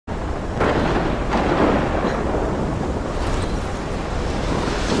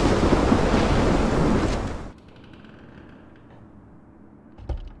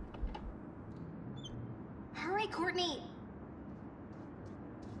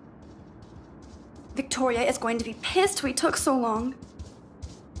Victoria is going to be pissed we took so long.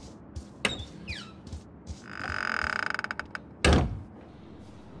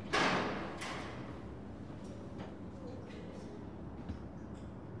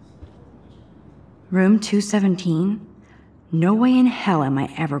 Room 217? No way in hell am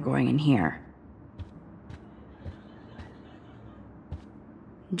I ever going in here.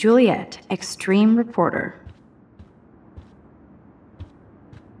 Juliet, extreme reporter.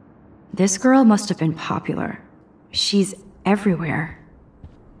 This girl must have been popular. She's everywhere.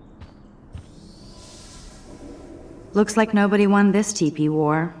 Looks like nobody won this TP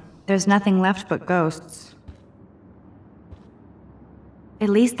war. There's nothing left but ghosts. At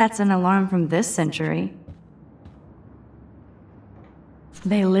least that's an alarm from this century.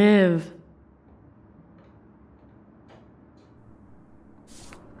 They live.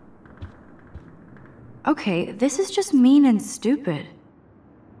 Okay, this is just mean and stupid.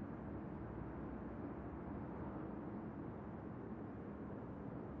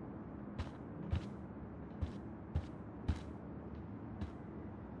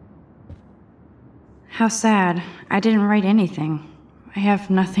 How sad. I didn't write anything. I have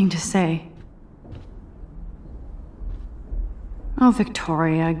nothing to say. Oh,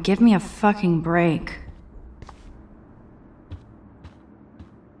 Victoria, give me a fucking break.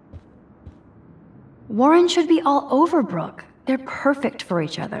 Warren should be all over Brooke. They're perfect for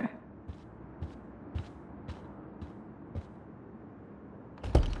each other.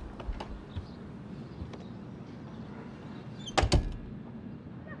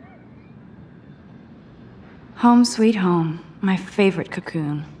 Home sweet home, my favorite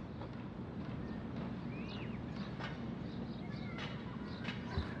cocoon.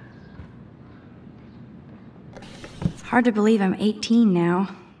 It's hard to believe I'm 18 now.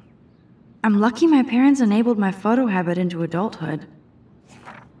 I'm lucky my parents enabled my photo habit into adulthood.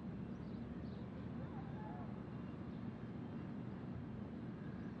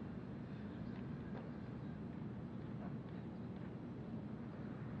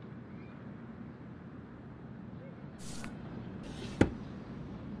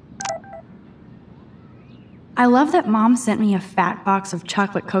 I love that Mom sent me a fat box of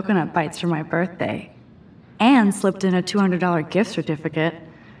chocolate coconut bites for my birthday, and slipped in a $200 gift certificate.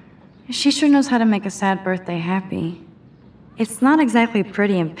 She sure knows how to make a sad birthday happy. It's not exactly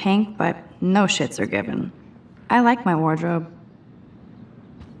pretty and pink, but no shits are given. I like my wardrobe.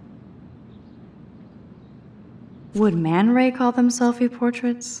 Would Man Ray call them selfie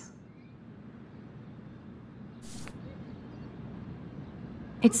portraits?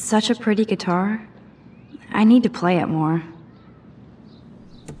 It's such a pretty guitar. I need to play it more.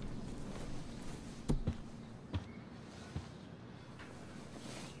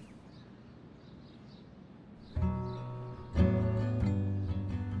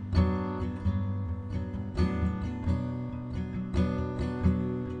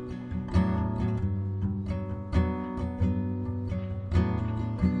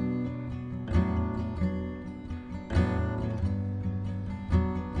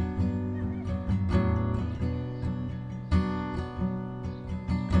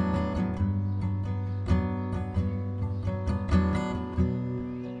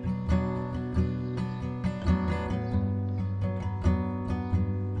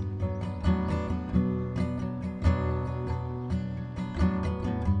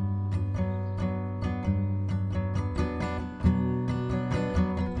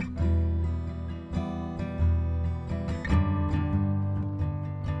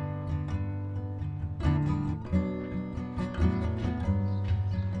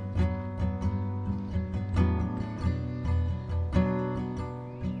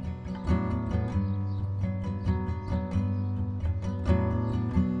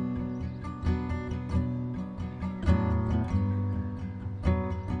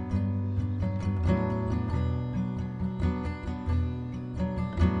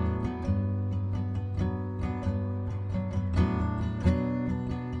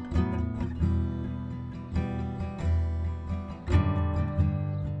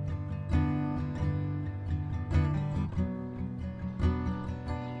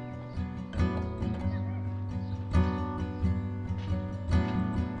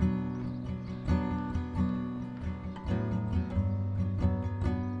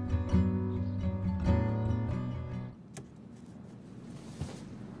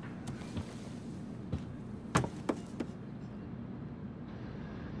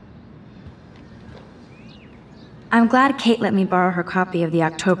 I'm glad Kate let me borrow her copy of the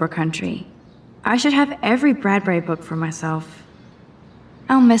October Country. I should have every Bradbury book for myself.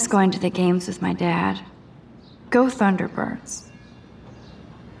 I'll miss going to the games with my dad. Go Thunderbirds.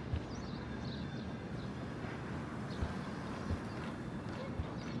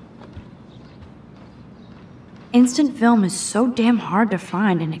 Instant film is so damn hard to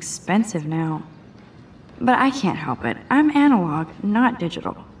find and expensive now. But I can't help it. I'm analog, not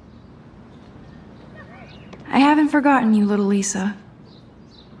digital. I haven't forgotten you, little Lisa.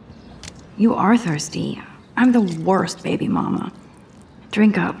 You are thirsty. I'm the worst baby mama.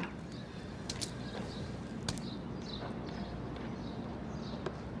 Drink up.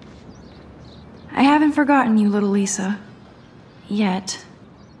 I haven't forgotten you, little Lisa. Yet.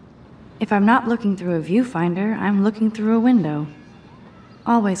 If I'm not looking through a viewfinder, I'm looking through a window.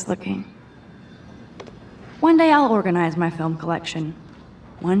 Always looking. One day I'll organize my film collection.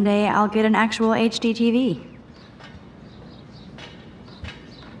 One day I'll get an actual HD TV.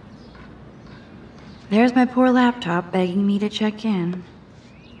 There's my poor laptop begging me to check in.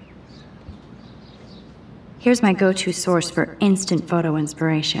 Here's my go-to source for instant photo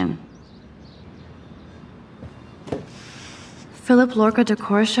inspiration. Philip Lorca de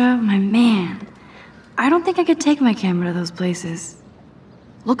Corsia, my man. I don't think I could take my camera to those places.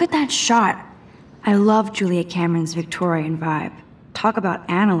 Look at that shot. I love Julia Cameron's Victorian vibe. Talk about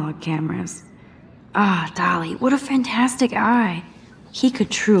analog cameras. Ah, Dolly, what a fantastic eye. He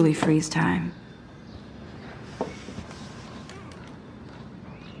could truly freeze time.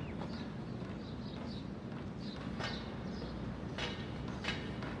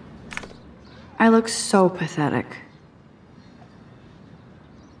 I look so pathetic.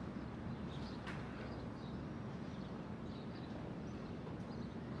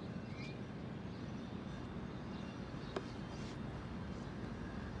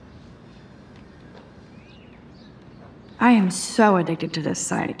 I am so addicted to this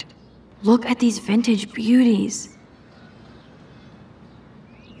site. Look at these vintage beauties.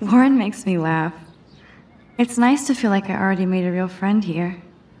 Warren makes me laugh. It's nice to feel like I already made a real friend here.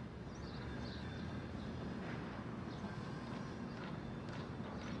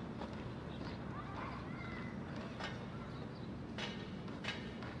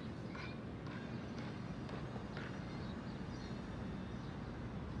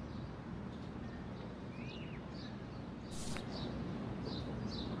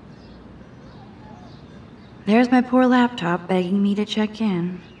 There's my poor laptop begging me to check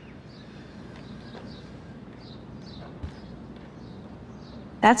in.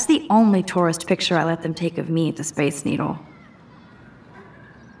 That's the only tourist picture I let them take of me at the Space Needle.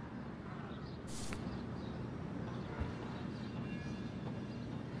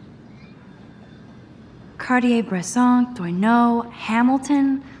 Cartier-Bresson, Doisneau,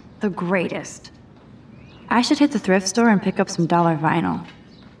 Hamilton, the greatest. I should hit the thrift store and pick up some dollar vinyl.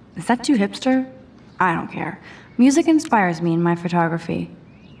 Is that too hipster? I don't care. Music inspires me in my photography.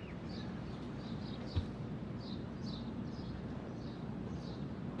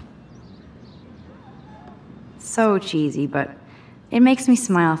 So cheesy, but it makes me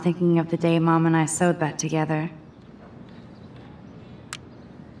smile thinking of the day Mom and I sewed that together.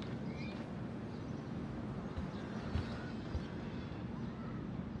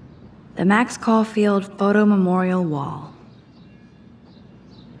 The Max Caulfield Photo Memorial Wall.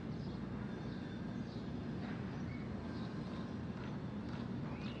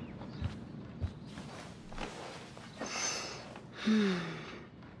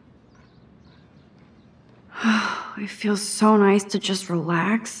 It feels so nice to just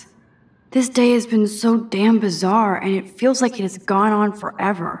relax. This day has been so damn bizarre, and it feels like it has gone on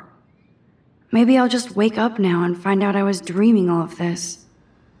forever. Maybe I'll just wake up now and find out I was dreaming all of this.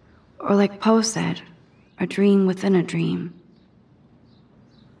 Or like Poe said, a dream within a dream.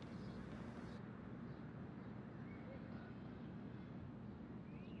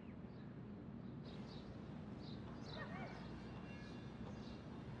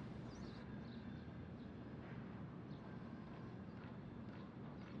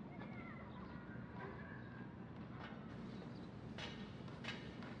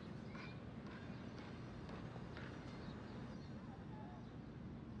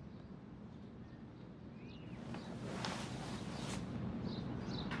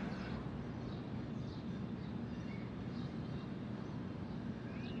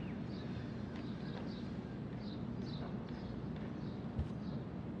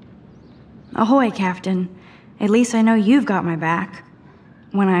 Ahoy, Captain. At least I know you've got my back.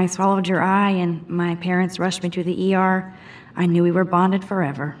 When I swallowed your eye and my parents rushed me to the ER, I knew we were bonded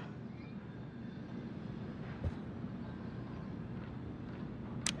forever.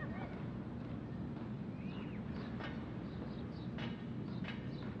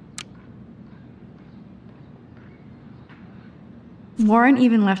 Warren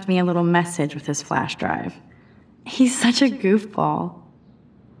even left me a little message with his flash drive. He's such a goofball.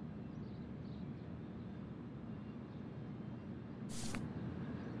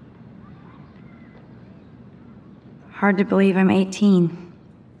 Hard to believe I'm 18.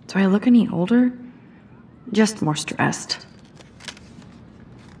 Do I look any older? Just more stressed.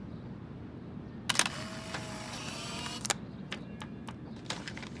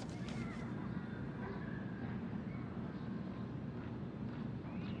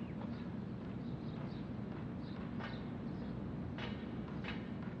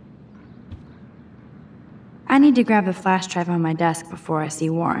 I need to grab the flash drive on my desk before I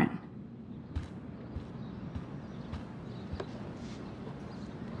see Warren.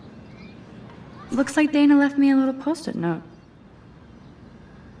 Looks like Dana left me a little post-it note.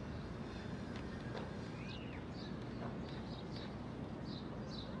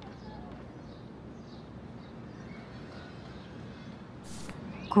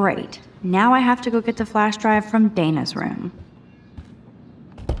 Great. Now I have to go get the flash drive from Dana's room.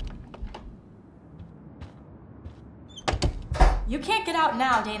 You can't get out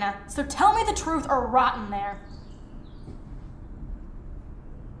now, Dana, so tell me the truth or rot in there.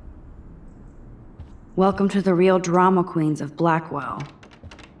 Welcome to the real drama queens of Blackwell.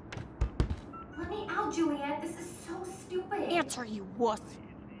 Let me out, Juliet. This is so stupid. Answer, you wuss.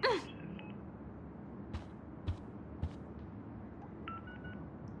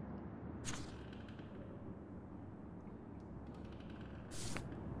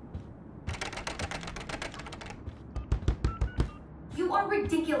 You are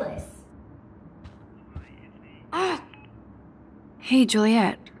ridiculous. Hey,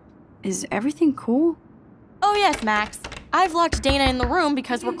 Juliet. Is everything cool? Oh yes, Max. I've locked Dana in the room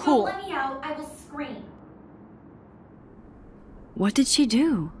because we're cool. If you don't let me out, I will scream. What did she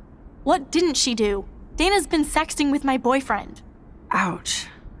do? What didn't she do? Dana's been sexting with my boyfriend. Ouch.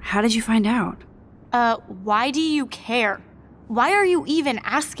 How did you find out? Why do you care? Why are you even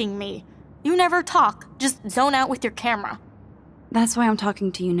asking me? You never talk, just zone out with your camera. That's why I'm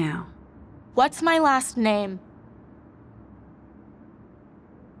talking to you now. What's my last name?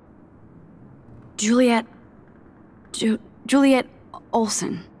 Juliet... Juliet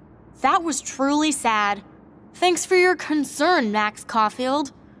Olsen. That was truly sad. Thanks for your concern, Max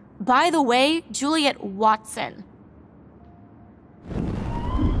Caulfield. By the way, Juliet Watson.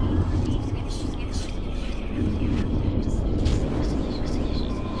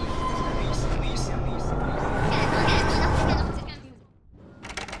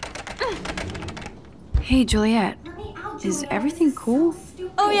 Hey, Juliet. Let me out, Is Juliet. everything This cool? so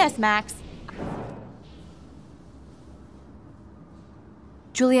stupid. Oh yes, Max.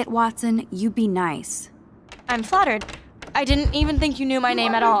 Juliet Watson, you be nice. I'm flattered. I didn't even think you knew my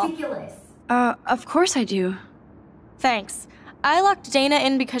name at all. Ridiculous. Of course I do. Thanks. I locked Dana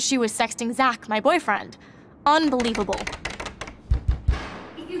in because she was sexting Zach, my boyfriend. Unbelievable.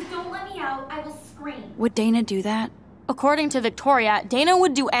 If you don't let me out, I will scream. Would Dana do that? According to Victoria, Dana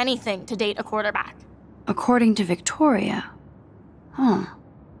would do anything to date a quarterback. According to Victoria. Huh.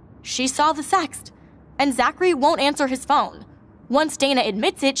 She saw the sext, and Zachary won't answer his phone. Once Dana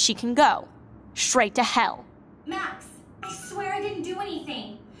admits it, she can go. Straight to hell. Max, I swear I didn't do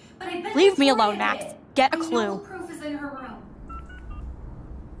anything. But I bet Leave me Victoria alone, did Max. it. Get a I know clue. the proof is in her room.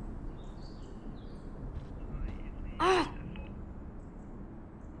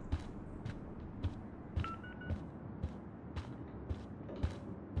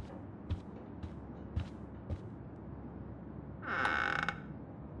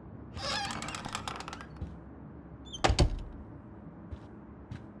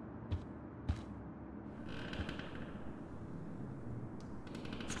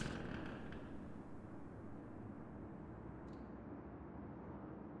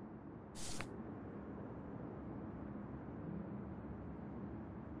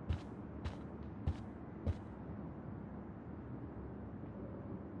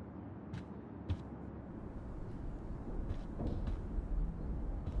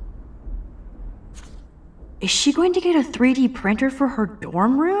 Is she going to get a 3D printer for her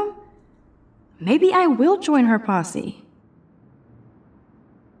dorm room? Maybe I will join her posse.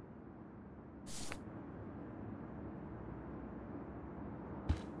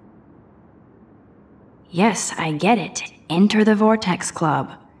 Yes, I get it. Enter the Vortex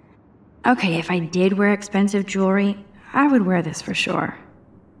Club. Okay, if I did wear expensive jewelry, I would wear this for sure.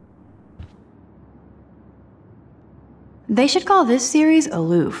 They should call this series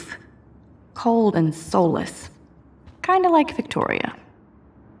Aloof. Cold and soulless. Kinda like Victoria.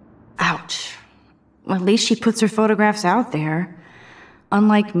 Ouch. Well, at least she puts her photographs out there.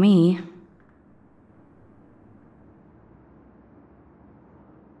 Unlike me.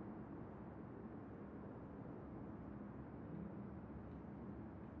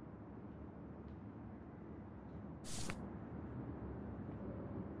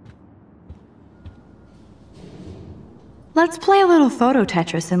 Let's play a little photo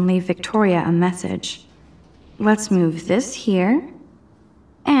Tetris and leave Victoria a message. Let's move this here,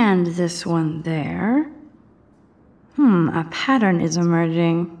 and this one there. A pattern is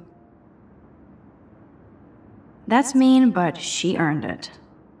emerging. That's mean, but she earned it.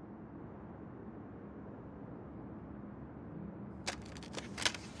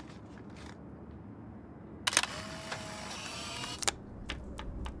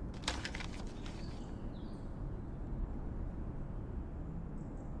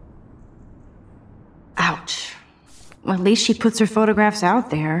 Ouch. Well, at least she puts her photographs out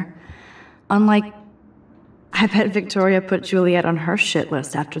there. Unlike, I bet Victoria put Juliet on her shit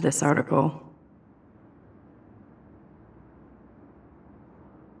list after this article.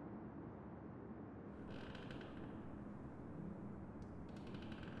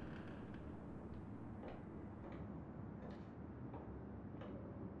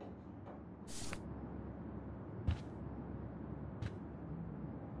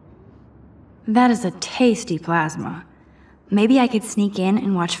 That is a tasty plasma. Maybe I could sneak in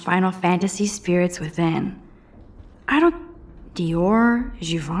and watch Final Fantasy Spirits Within. Dior,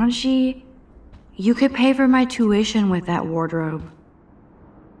 Givenchy? You could pay for my tuition with that wardrobe.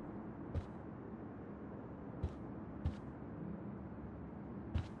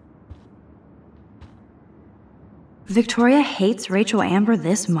 Victoria hates Rachel Amber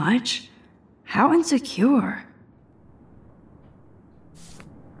this much? How insecure.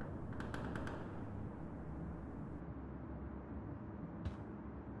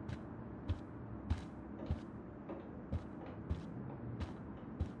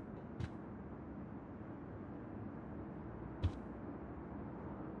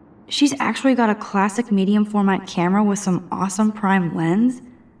 She's actually got a classic medium format camera with some awesome prime lens?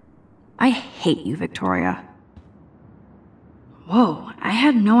 I hate you, Victoria. Whoa, I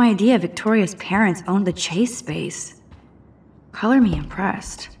had no idea Victoria's parents owned the Chase space. Color me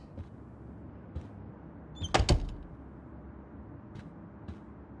impressed.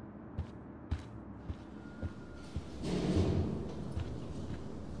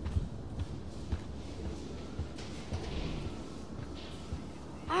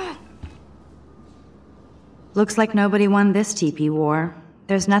 Looks like nobody won this TP war.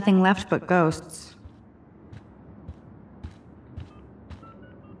 There's nothing left but ghosts.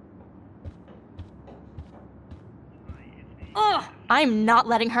 Ugh! I'm not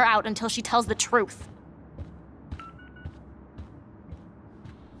letting her out until she tells the truth.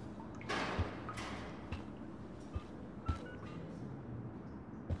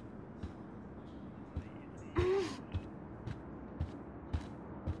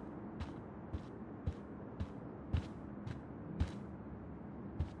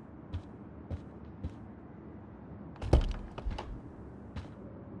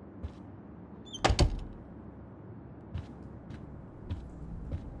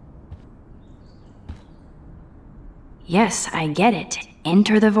 Yes, I get it.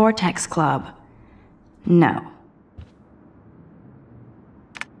 Enter the Vortex Club. No.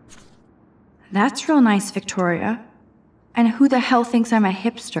 That's real nice, Victoria. And who the hell thinks I'm a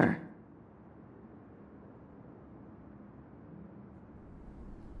hipster?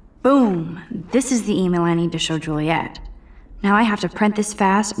 Boom! This is the email I need to show Juliet. Now I have to print this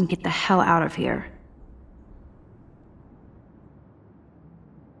fast and get the hell out of here.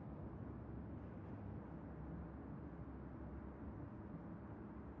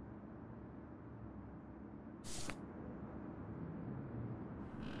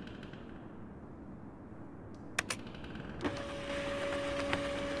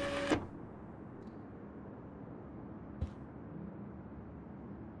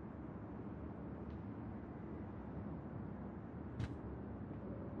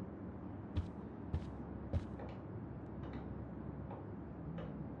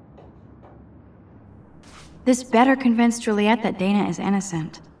 This better convince Juliet that Dana is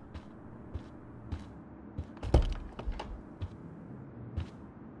innocent.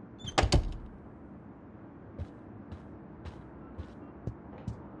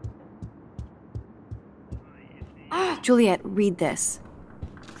 Juliet, read this.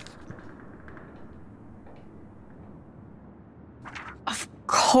 Of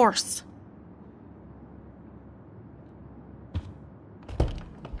course.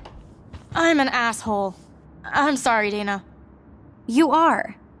 I'm an asshole. I'm sorry, Dana. You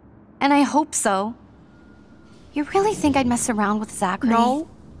are. And I hope so. You really think I'd mess around with Zachary? No,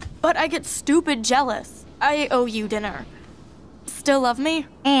 but I get stupid jealous. I owe you dinner. Still love me?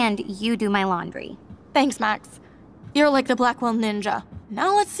 And you do my laundry. Thanks, Max. You're like the Blackwell Ninja.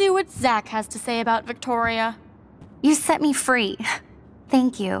 Now let's see what Zach has to say about Victoria. You set me free.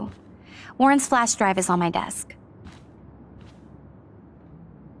 Thank you. Warren's flash drive is on my desk.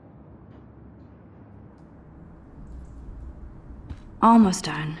 Almost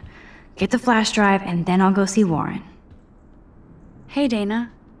done. Get the flash drive and then I'll go see Warren. Hey,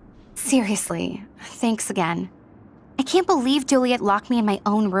 Dana. Seriously, thanks again. I can't believe Juliet locked me in my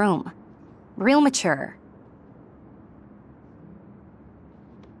own room. Real mature.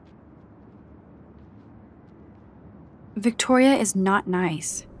 Victoria is not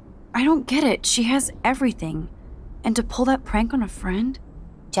nice. I don't get it. She has everything. And to pull that prank on a friend?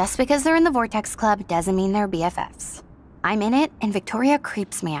 Just because they're in the Vortex Club doesn't mean they're BFFs. I'm in it, and Victoria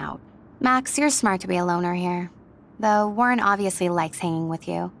creeps me out. Max, you're smart to be a loner here. Though Warren obviously likes hanging with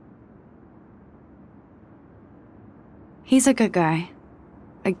you. He's a good guy.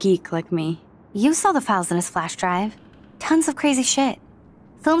 A geek like me. You saw the files in his flash drive. Tons of crazy shit.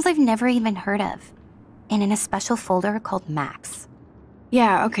 Films I've never even heard of. And in a special folder called Max.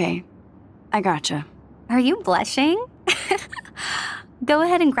 Yeah, okay. I gotcha. Are you blushing? Go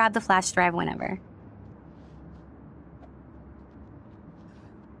ahead and grab the flash drive whenever.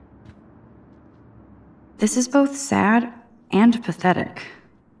 This is both sad and pathetic.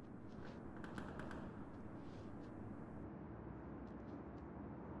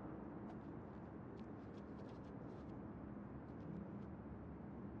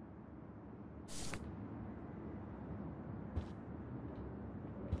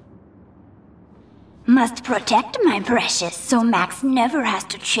 Must protect my precious so Max never has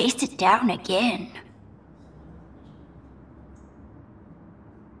to chase it down again.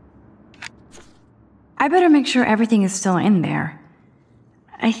 I better make sure everything is still in there.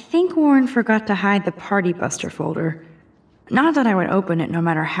 I think Warren forgot to hide the Party Buster folder. Not that I would open it no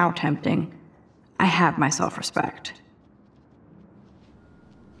matter how tempting. I have my self-respect.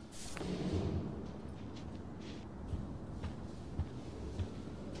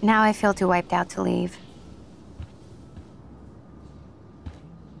 Now I feel too wiped out to leave.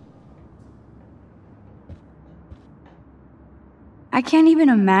 I can't even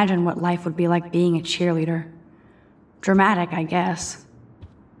imagine what life would be like being a cheerleader. Dramatic, I guess.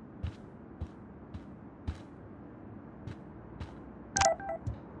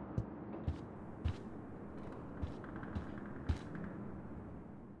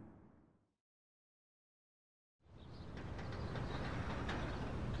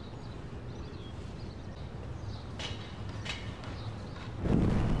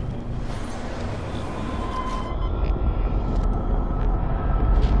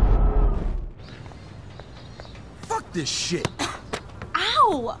 This shit.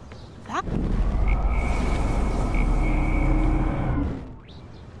 Ow! That...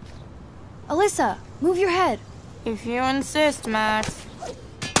 Alyssa, move your head. If you insist, Max.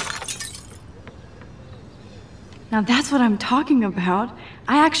 Now that's what I'm talking about.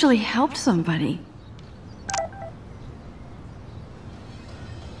 I actually helped somebody.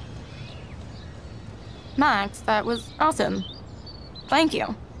 Max, that was awesome. Thank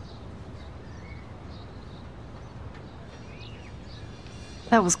you.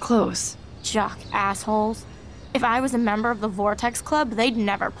 That was close. Jock assholes. If I was a member of the Vortex Club, they'd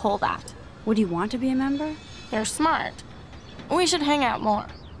never pull that. Would you want to be a member? They're smart. We should hang out more.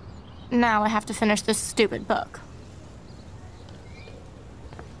 Now I have to finish this stupid book.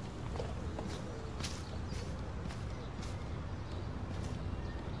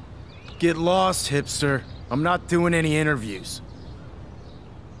 Get lost, hipster. I'm not doing any interviews.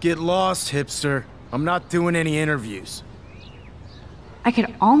 Get lost, hipster. I'm not doing any interviews. I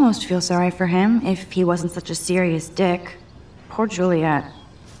could almost feel sorry for him if he wasn't such a serious dick. Poor Juliet.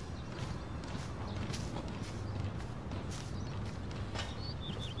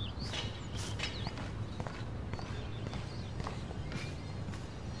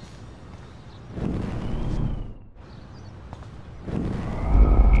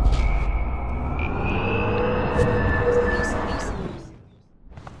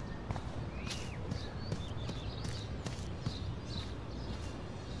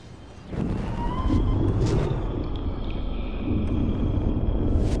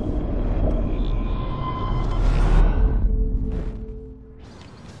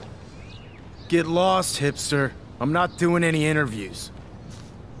 Get lost, hipster. I'm not doing any interviews.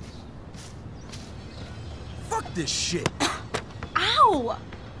 Fuck this shit. Ow!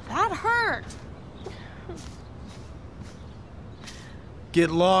 That hurt.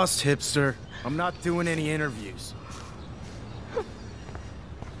 Get lost, hipster. I'm not doing any interviews.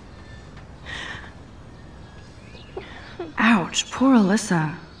 Ouch, poor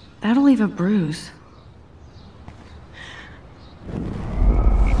Alyssa. That'll leave a bruise.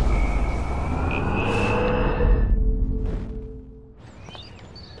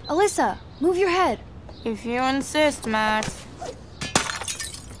 Alyssa, move your head. If you insist, Max.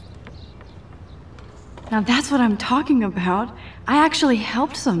 Now that's what I'm talking about. I actually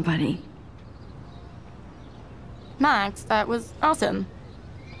helped somebody. Max, that was awesome.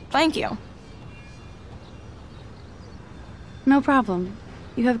 Thank you. No problem.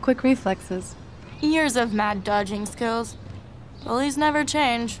 You have quick reflexes. Years of mad dodging skills. Bullies never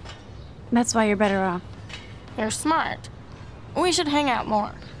change. That's why you're better off. You're smart. We should hang out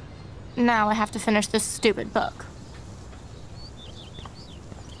more. Now I have to finish this stupid book.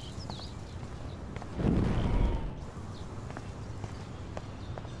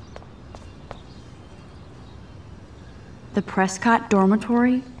 The Prescott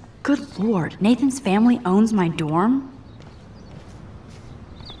dormitory? Good lord, Nathan's family owns my dorm?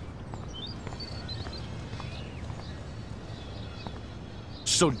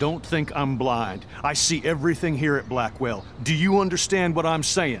 So don't think I'm blind. I see everything here at Blackwell. Do you understand what I'm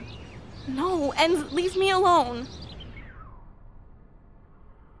saying? No, and leave me alone.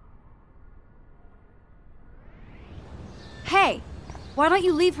 Hey, why don't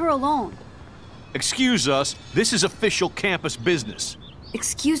you leave her alone? Excuse us, this is official campus business.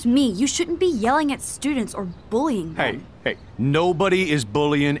 Excuse me, you shouldn't be yelling at students or bullying them. Hey, nobody is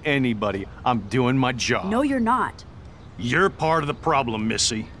bullying anybody. I'm doing my job. No, you're not. You're part of the problem,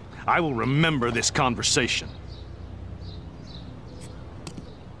 Missy. I will remember this conversation.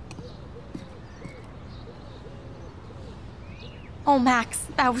 Oh, Max,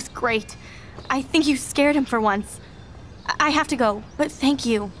 that was great. I think you scared him for once. I have to go, but thank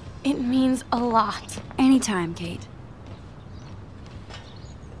you. It means a lot. Anytime, Kate.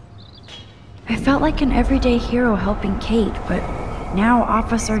 I felt like an everyday hero helping Kate, but now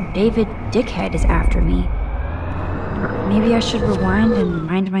Officer David Dickhead is after me. Maybe I should rewind and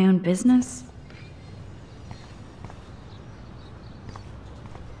mind my own business?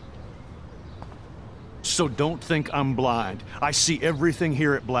 So don't think I'm blind. I see everything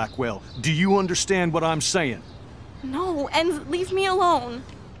here at Blackwell. Do you understand what I'm saying? No, and leave me alone.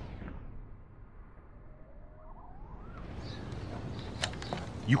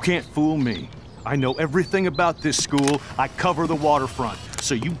 You can't fool me. I know everything about this school. I cover the waterfront.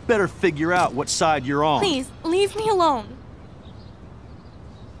 So you better figure out what side you're on. Please, leave me alone.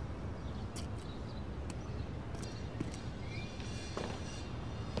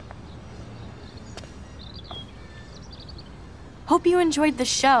 Hope you enjoyed the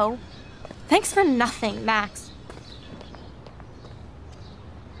show. Thanks for nothing, Max.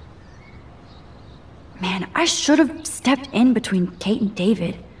 Man, I should have stepped in between Kate and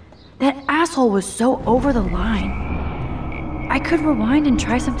David. That asshole was so over the line. I could rewind and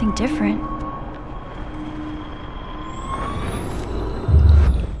try something different.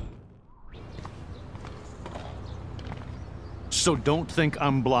 So don't think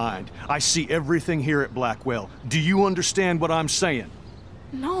I'm blind. I see everything here at Blackwell. Do you understand what I'm saying?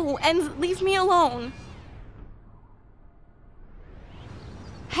 No, and leave me alone.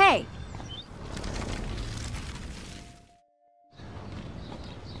 Hey!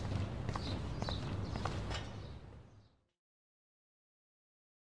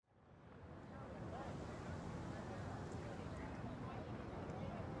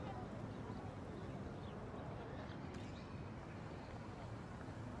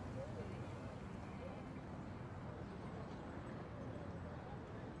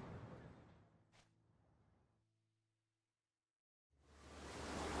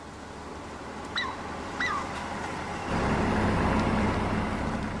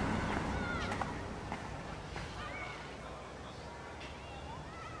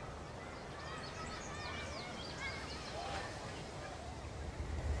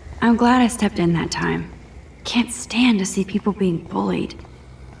 I'm glad I stepped in that time. Can't stand to see people being bullied.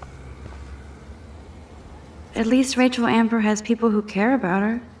 At least Rachel Amber has people who care about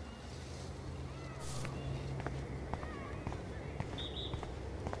her.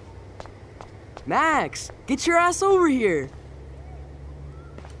 Max, get your ass over here.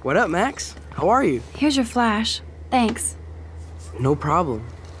 What up, Max? How are you? Here's your flash. Thanks. No problem.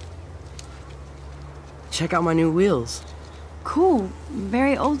 Check out my new wheels. Cool.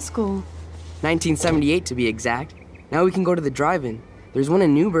 Very old school. 1978 to be exact. Now we can go to the drive-in. There's one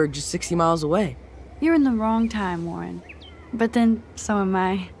in Newburgh just 60 miles away. You're in the wrong time, Warren. But then, so am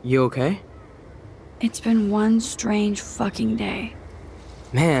I. You okay? It's been one strange fucking day.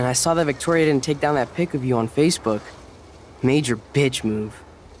 Man, I saw that Victoria didn't take down that pic of you on Facebook. Major bitch move.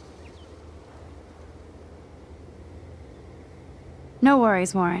 No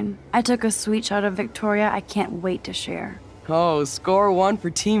worries, Warren. I took a sweet shot of Victoria I can't wait to share. Oh, score one for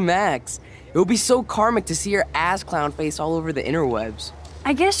Team Max. It would be so karmic to see her ass clown face all over the interwebs.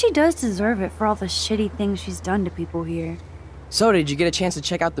 I guess she does deserve it for all the shitty things she's done to people here. So, did you get a chance to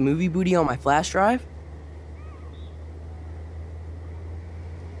check out the movie booty on my flash drive?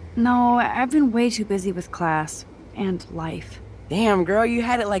 No, I've been way too busy with class and life. Damn, girl, you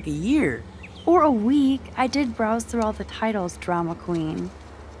had it like a year. Or a week. I did browse through all the titles, drama queen.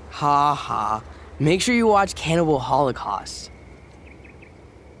 Ha ha. Make sure you watch Cannibal Holocaust.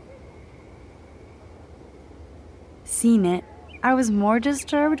 Seen it. I was more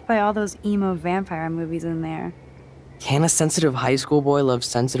disturbed by all those emo vampire movies in there. Can a sensitive high school boy love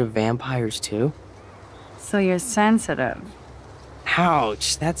sensitive vampires too? So you're sensitive.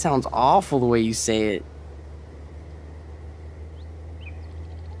 Ouch, that sounds awful the way you say it.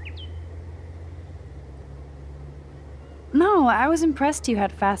 No, I was impressed you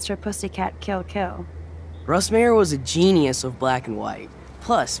had faster Pussycat Kill Kill. Russ Meyer was a genius of black and white.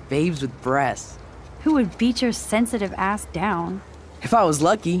 Plus, babes with breasts. Who would beat your sensitive ass down? If I was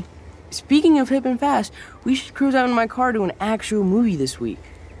lucky. Speaking of hip and fast, we should cruise out in my car to an actual movie this week.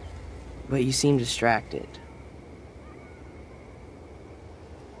 But you seem distracted.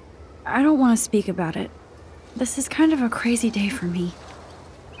 I don't want to speak about it. This is kind of a crazy day for me.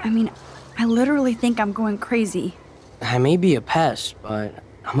 I mean, I literally think I'm going crazy. I may be a pest, but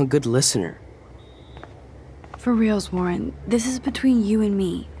I'm a good listener. For reals, Warren, this is between you and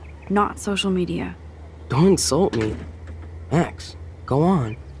me, not social media. Don't insult me. Max, go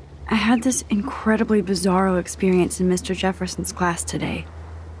on. I had this incredibly bizarro experience in Mr. Jefferson's class today.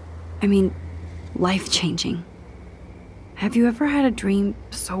 I mean, life-changing. Have you ever had a dream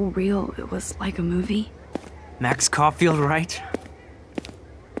so real it was like a movie? Max Caulfield, right?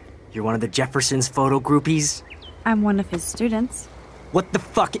 You're one of the Jefferson's photo groupies? I'm one of his students. What the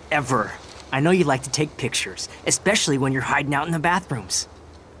fuck ever? I know you like to take pictures, especially when you're hiding out in the bathrooms.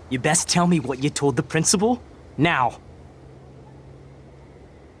 You best tell me what you told the principal, now.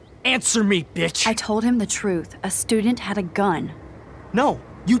 Answer me, bitch! I told him the truth. A student had a gun. No,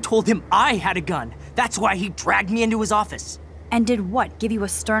 you told him I had a gun. That's why he dragged me into his office. And did what, give you a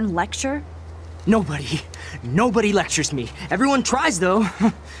stern lecture? Nobody lectures me. Everyone tries, though.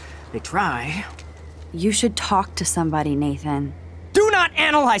 They try. You should talk to somebody, Nathan. Do not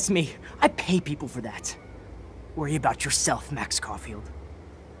analyze me! I pay people for that. Worry about yourself, Max Caulfield.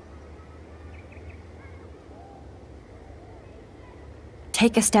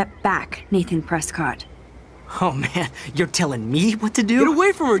 Take a step back, Nathan Prescott. Oh man, you're telling me what to do? Get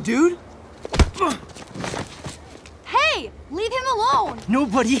away from her, dude! Hey! Leave him alone!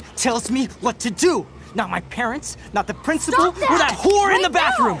 Nobody tells me what to do! Not my parents, not the principal, Stop that! or that whore in the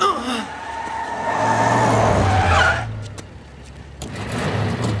Right bathroom!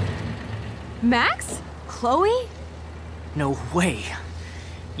 Max? Chloe? No way.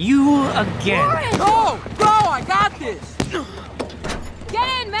 You again. Warren! Go! Go! I got this! Get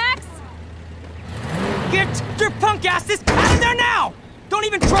in, Max! Get your punk asses out of there now! Don't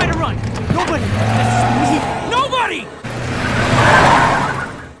even try to run! Nobody! Nobody!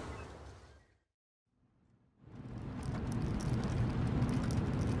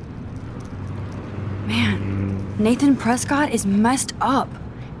 Man, Nathan Prescott is messed up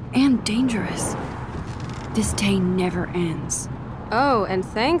and dangerous. This day never ends. Oh, and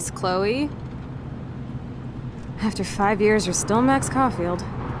thanks, Chloe. After 5 years, you're still Max Caulfield.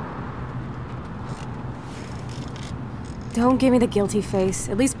 Don't give me the guilty face.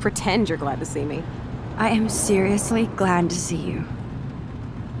 At least pretend you're glad to see me. I am seriously glad to see you.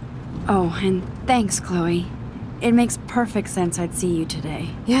 Oh, and thanks, Chloe. It makes perfect sense I'd see you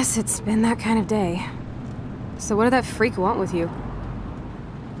today. Yes, it's been that kind of day. So what did that freak want with you?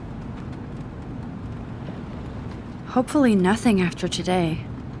 Hopefully nothing after today.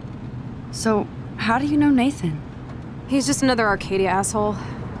 So, how do you know Nathan? He's just another Arcadia asshole.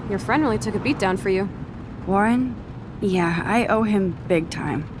 Your friend really took a beat down for you. Warren? Yeah, I owe him big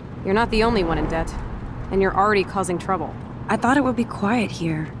time. You're not the only one in debt. And you're already causing trouble. I thought it would be quiet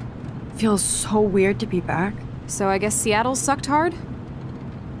here. Feels so weird to be back. So I guess Seattle sucked hard?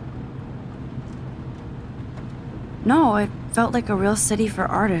 No, it felt like a real city for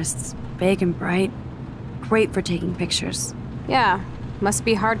artists. Big and bright. Great for taking pictures. Yeah, must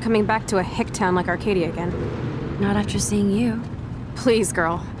be hard coming back to a hick town like Arcadia again. Not after seeing you. Please,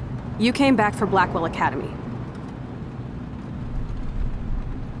 girl. You came back for Blackwell Academy.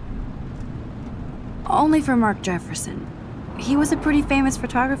 Only for Mark Jefferson. He was a pretty famous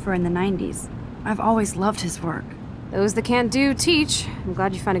photographer in the 90s. I've always loved his work. Those that can't do, teach. I'm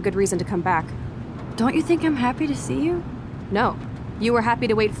glad you found a good reason to come back. Don't you think I'm happy to see you? No. You were happy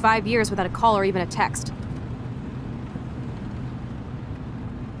to wait 5 years without a call or even a text.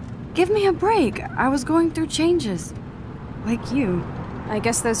 Give me a break. I was going through changes. Like you. I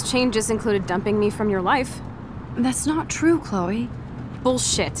guess those changes included dumping me from your life. That's not true, Chloe.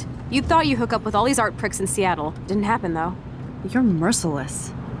 Bullshit. You thought you hook up with all these art pricks in Seattle. Didn't happen, though. You're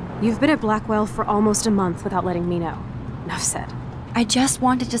merciless. You've been at Blackwell for almost a month without letting me know. Enough said. I just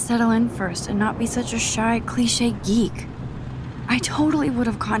wanted to settle in first and not be such a shy, cliche geek. I totally would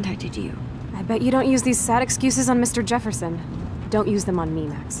have contacted you. I bet you don't use these sad excuses on Mr. Jefferson. Don't use them on me,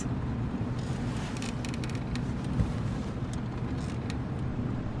 Max.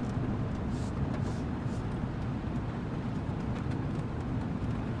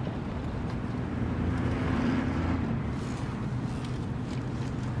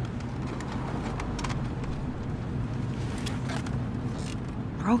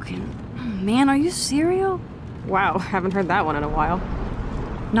 Broken. Man, are you serial? Wow, haven't heard that one in a while.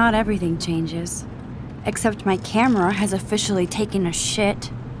 Not everything changes. Except my camera has officially taken a shit.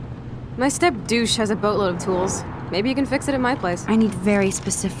 My step-douche has a boatload of tools. Maybe you can fix it at my place. I need very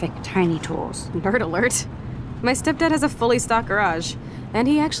specific, tiny tools. Nerd alert. My stepdad has a fully stocked garage, and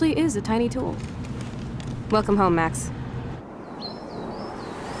he actually is a tiny tool. Welcome home, Max.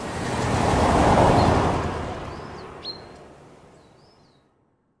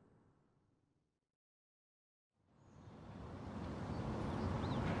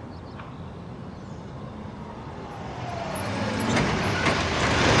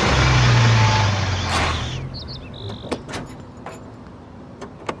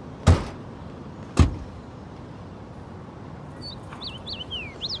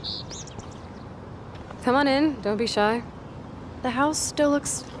 Come on in, don't be shy. The house still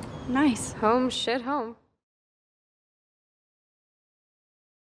looks nice. Home, shit, home.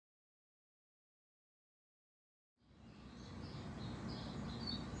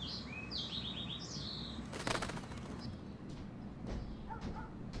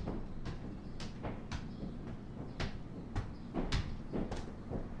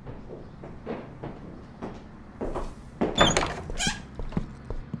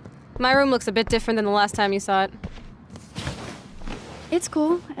 My room looks a bit different than the last time you saw it. It's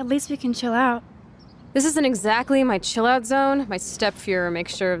cool. At least we can chill out. This isn't exactly my chill-out zone. My step-Fuhrer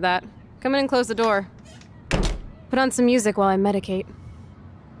makes sure of that. Come in and close the door. Put on some music while I medicate.